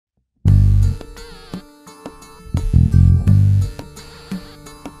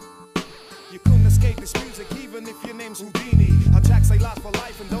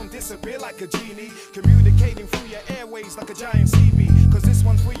disappear like a genie, communicating through your airways like a giant CB. Cause this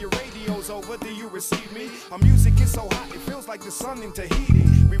one's for your radio's over, do you receive me? Our music is so hot, it feels like the sun in Tahiti.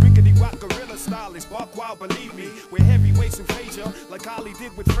 We rickety rock gorilla style, it's buck wild, believe me. We're heavyweights in Frazier, like Ali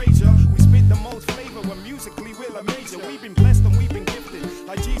did with Frazier. We spit the most flavor when musically we're a major. We've been blessed and we've been gifted,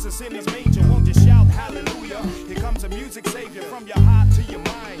 like Jesus in his manger. Won't you shout hallelujah? Here comes a music savior, from your heart to your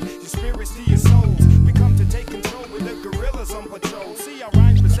mind, your spirits to your souls. We come to take control with the gorillas on patrol. See, our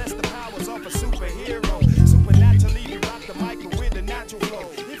rhymes possess the powers of a superhero. Supernaturally, we rock the mic with a natural flow.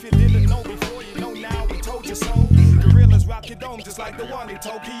 If you didn't know before, you know now, we told you so. Gorillas rock your dome just like the one in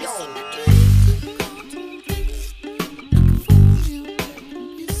Tokyo.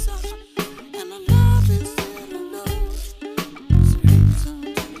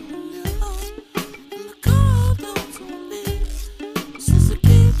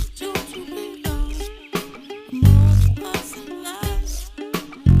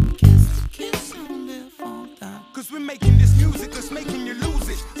 Cause we're making this music that's making you lose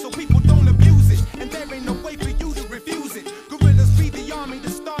it, so people don't abuse it, and there ain't no way for you to refuse it. Gorillas be the army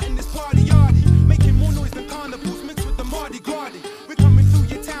that's starting this party yardy, making more noise than carnivals mixed with the Mardi Gras. We're coming through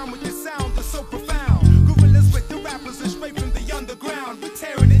your town with this sound that's so profound. Gorillas with the rappers and straight from the underground. We're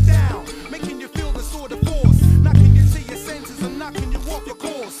tearing it down, making you feel the sort of force, knocking you to your senses and knocking you off your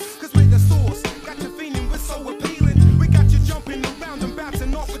course. Cause we're the source, got you feeling we're so appealing. We got you jumping around and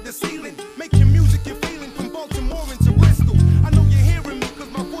bouncing off of the ceiling, making music you're feeling from Baltimore into Bristol. I know you're hearing me cause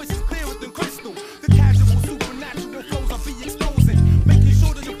my voice is clearer than crystal. The casual supernatural flows I'll be exposing, making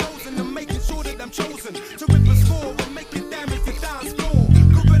sure that you're frozen and making sure that I'm chosen to rip a score and make it damage the dance floor.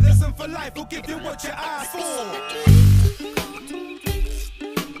 Gorillas and for life will give you what you ask for.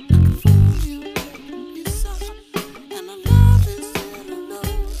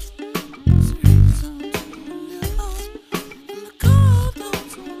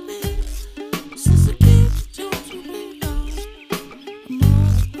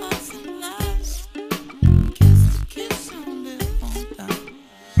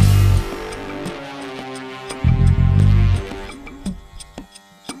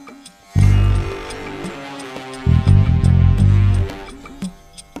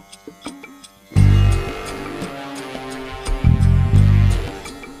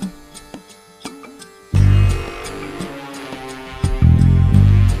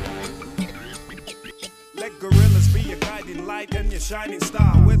 And your shining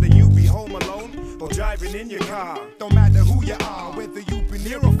star, whether you be home alone or driving in your car. Don't matter who you are, whether you be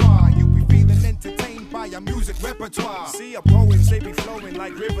near or far, you be feeling entertained by our music repertoire. See, our poems, they be flowing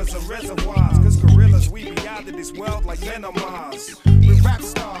like rivers and reservoirs. Cause gorillas, we be out of this world like men on Mars. We're rap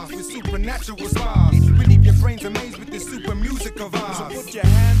stars with supernatural stars. We leave your brains amazed with this super music of ours. So put your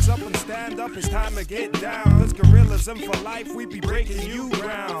hands up and stand up, it's time to get down. Cause gorillas and for life, we be breaking you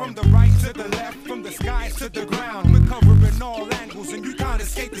ground. From the right to the left, from the skies to the ground, we're covering all angles and you can't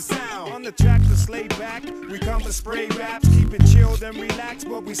escape the sound. On the track to slay back, we come to spray raps, keep it chilled and relaxed,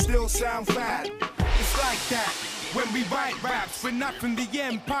 but we still sound fat. It's like that when we write raps. We're not from the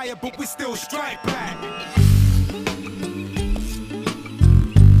empire, but we still strike back.